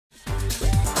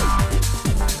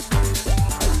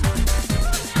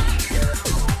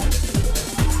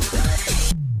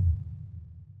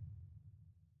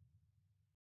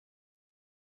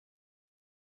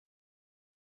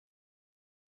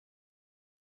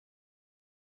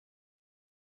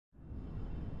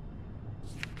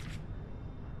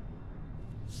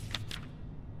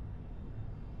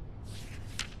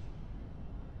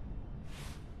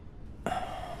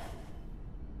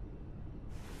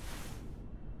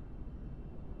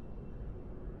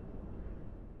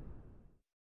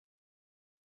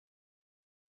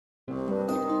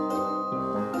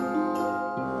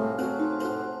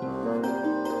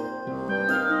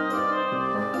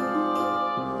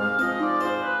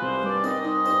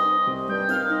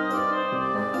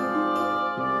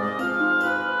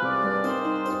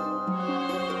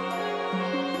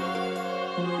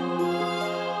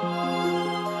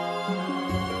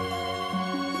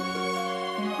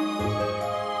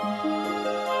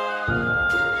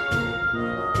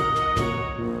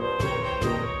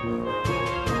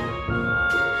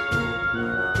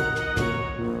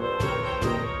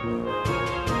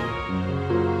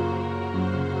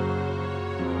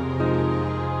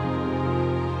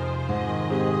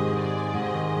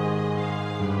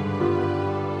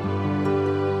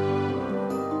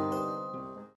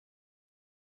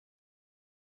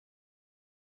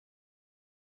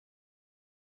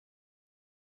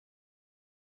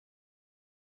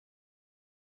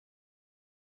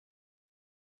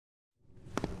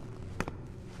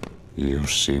You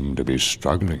seem to be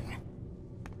struggling.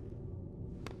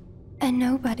 And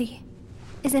nobody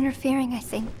is interfering, I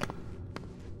think.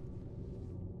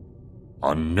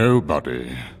 A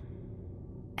nobody?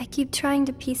 I keep trying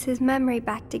to piece his memory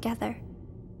back together.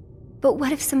 But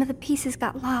what if some of the pieces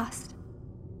got lost?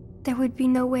 There would be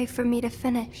no way for me to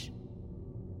finish.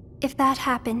 If that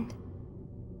happened,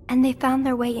 and they found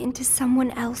their way into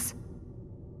someone else,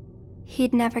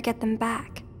 he'd never get them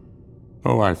back.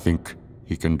 Oh, I think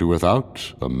he can do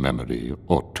without a memory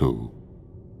or two.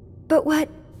 But what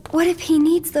if he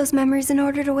needs those memories in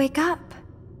order to wake up?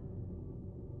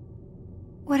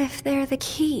 What if they're the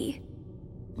key?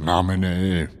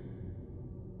 Namine,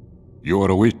 you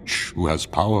are a witch who has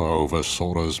power over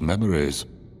Sora's memories,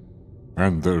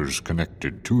 and those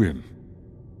connected to him.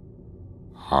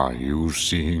 Are you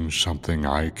seeing something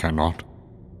I cannot?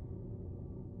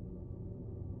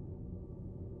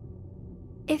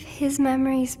 If his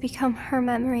memories become her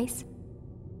memories,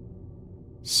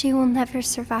 she will never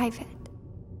survive it.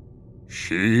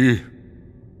 She?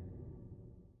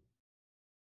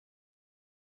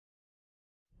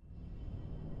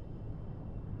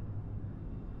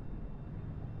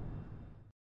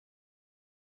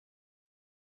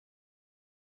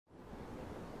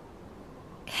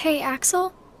 Hey,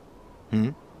 Axel?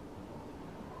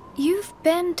 You've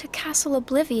been to Castle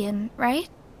Oblivion, right?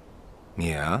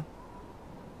 Yeah?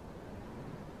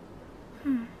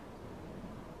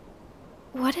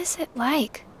 What is it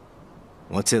like?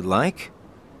 What's it like?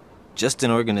 Just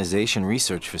an organization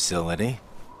research facility.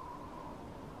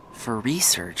 For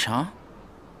research, huh?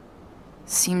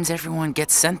 Seems everyone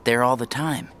gets sent there all the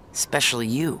time, especially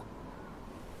you.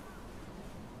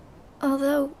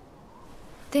 Although,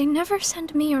 they never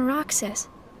send me or Roxas.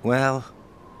 Well,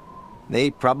 they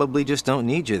probably just don't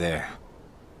need you there.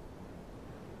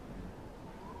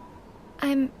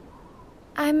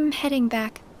 I'm heading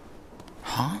back.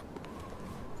 Huh?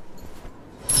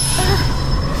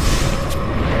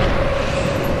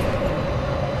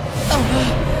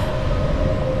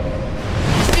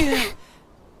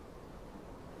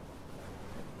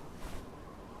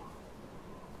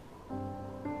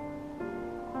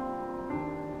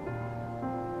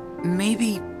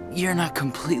 Maybe you're not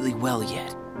completely well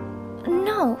yet.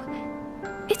 No,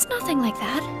 it's nothing like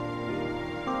that.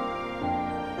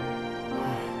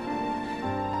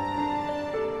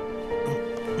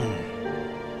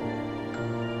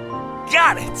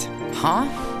 Got it! Huh?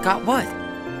 Got what?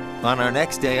 On our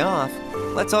next day off,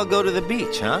 let's all go to the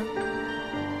beach, huh?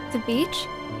 The beach?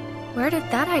 Where did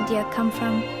that idea come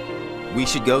from? We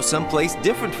should go someplace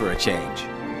different for a change.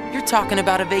 You're talking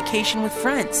about a vacation with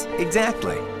friends.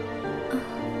 Exactly.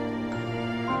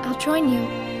 I'll join you,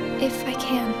 if I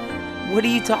can. What are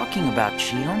you talking about,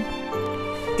 Shion?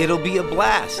 It'll be a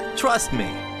blast, trust me.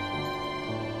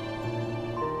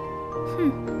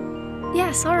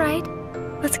 Yes, all right.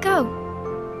 Let's go.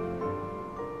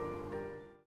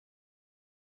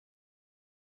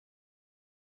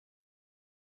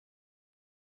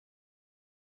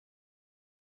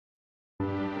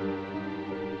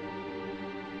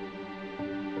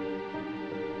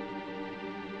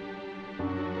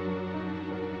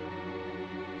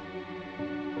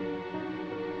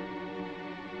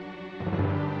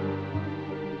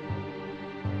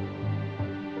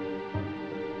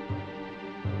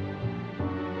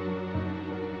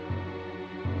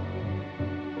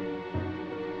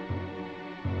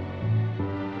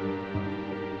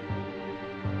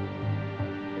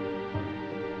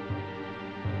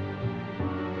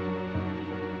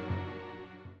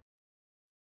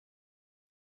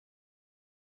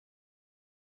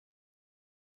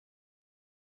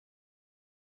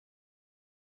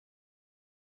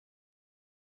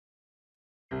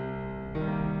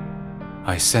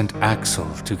 I sent Axel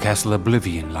to Castle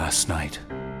Oblivion last night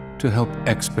to help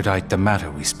expedite the matter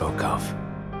we spoke of.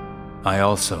 I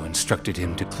also instructed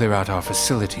him to clear out our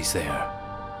facilities there.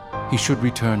 He should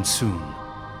return soon.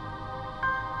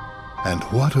 And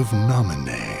what of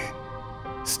Namine?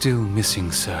 Still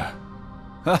missing, sir.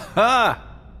 Ha ha!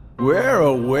 Where,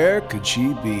 oh where could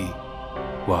she be?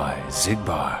 Why,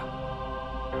 Zigbar.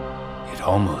 It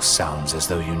almost sounds as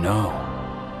though you know.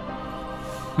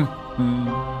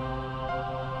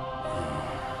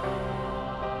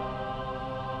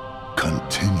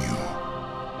 Continue.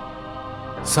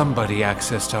 Somebody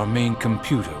accessed our main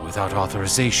computer without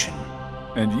authorization.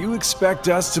 And you expect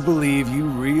us to believe you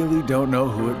really don't know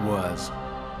who it was?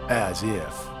 As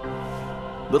if.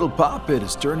 Little Poppet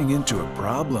is turning into a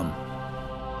problem.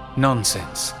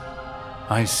 Nonsense.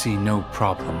 I see no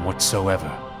problem whatsoever.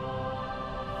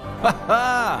 Ha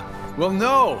ha! Well,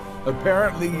 no!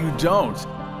 Apparently you don't.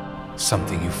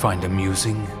 Something you find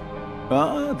amusing?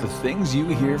 Ah, the things you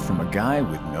hear from a guy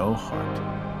with no heart.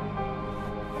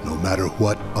 No matter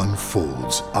what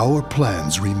unfolds, our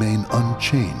plans remain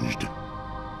unchanged.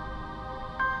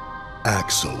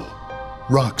 Axel,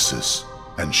 Roxas,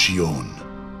 and Shion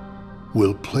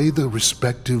will play the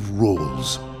respective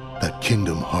roles that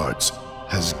Kingdom Hearts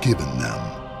has given them.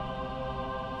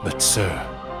 But sir,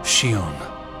 Shion...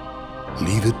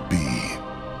 Leave it be.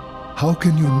 How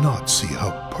can you not see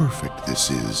how perfect this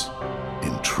is?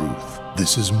 In truth,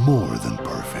 this is more than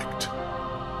perfect.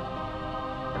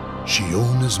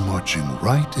 Shion is marching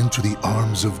right into the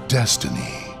arms of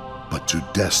destiny, but to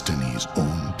destiny's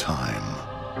own time.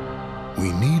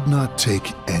 We need not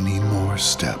take any more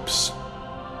steps.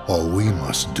 All we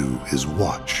must do is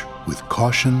watch with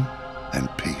caution and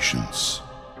patience.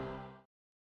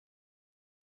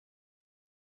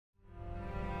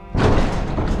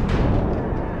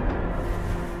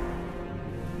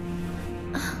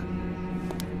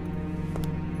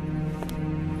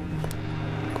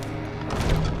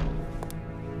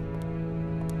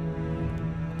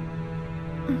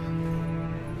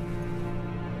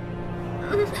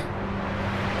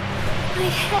 My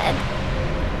head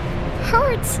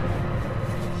hurts.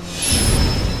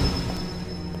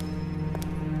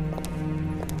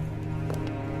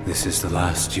 This is the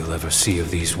last you'll ever see of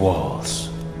these walls,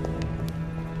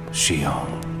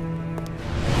 Shion.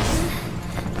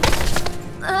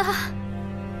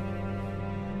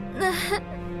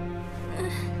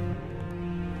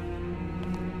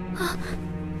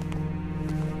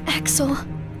 Axel,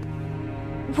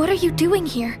 what are you doing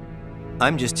here?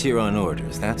 I'm just here on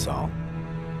orders, that's all.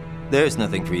 There's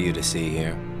nothing for you to see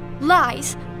here.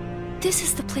 Lies. This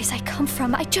is the place I come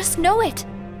from. I just know it.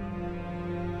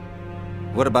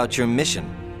 What about your mission?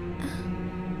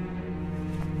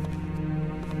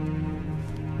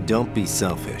 Don't be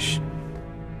selfish.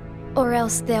 Or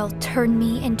else they'll turn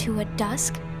me into a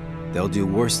dusk? They'll do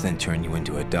worse than turn you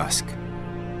into a dusk.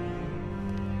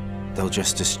 They'll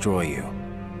just destroy you.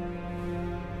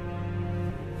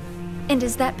 And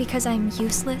is that because I'm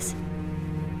useless?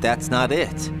 That's not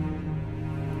it.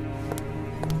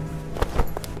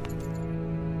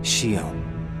 Shion,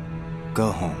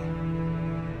 go home.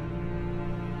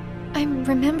 I'm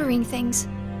remembering things.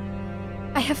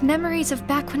 I have memories of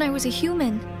back when I was a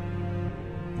human.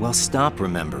 Well, stop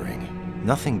remembering.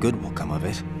 Nothing good will come of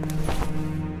it.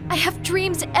 I have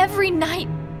dreams every night.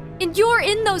 And you're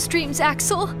in those dreams,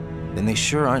 Axel. Then they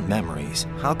sure aren't memories.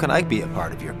 How can I be a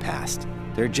part of your past?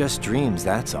 They're just dreams,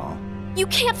 that's all. You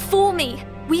can't fool me.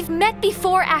 We've met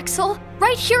before, Axel.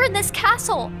 Right here in this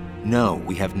castle. No,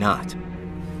 we have not.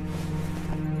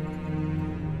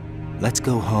 Let's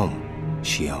go home,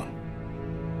 Shion.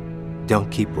 Don't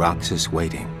keep Roxas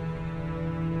waiting.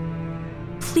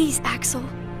 Please, Axel.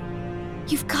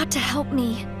 You've got to help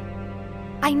me.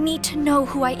 I need to know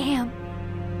who I am.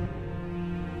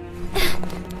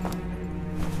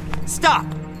 Stop!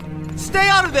 Stay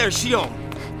out of there, Shion!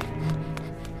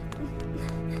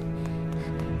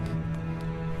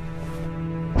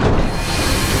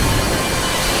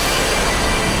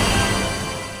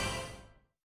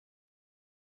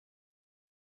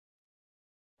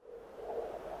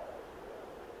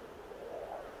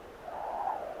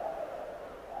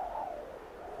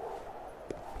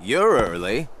 You're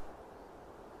early.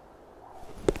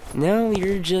 No,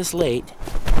 you're just late.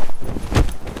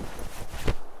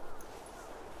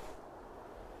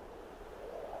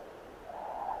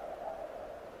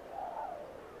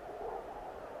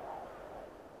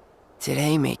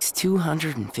 Today makes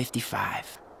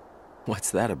 255.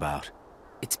 What's that about?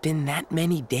 It's been that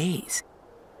many days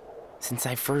since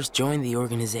I first joined the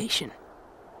organization.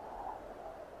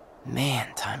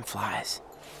 Man, time flies.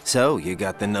 So, you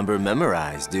got the number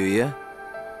memorized, do you?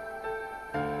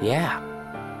 Yeah.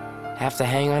 Have to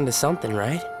hang on to something,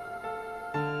 right?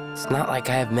 It's not like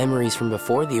I have memories from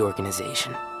before the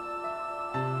organization.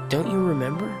 Don't you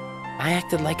remember? I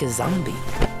acted like a zombie.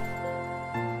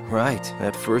 Right.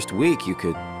 That first week, you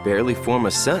could barely form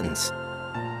a sentence.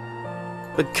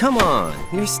 But come on,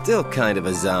 you're still kind of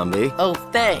a zombie. Oh,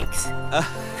 thanks.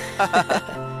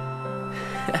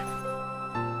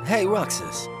 Hey,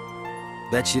 Roxas.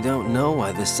 Bet you don't know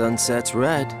why the sun sets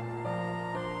red.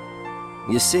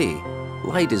 You see,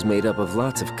 light is made up of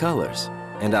lots of colors.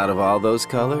 And out of all those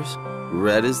colors,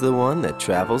 red is the one that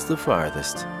travels the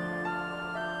farthest.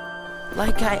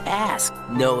 Like I asked,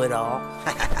 know-it-all.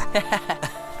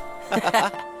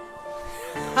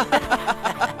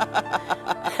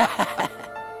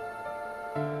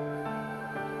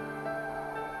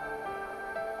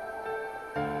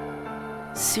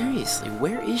 Seriously,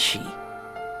 where is she?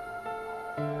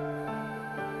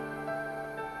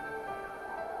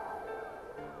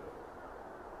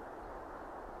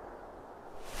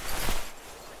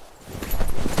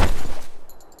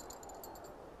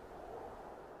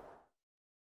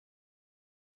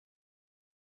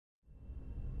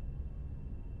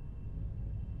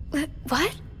 What?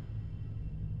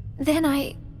 Then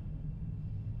I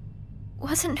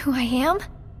wasn't who I am?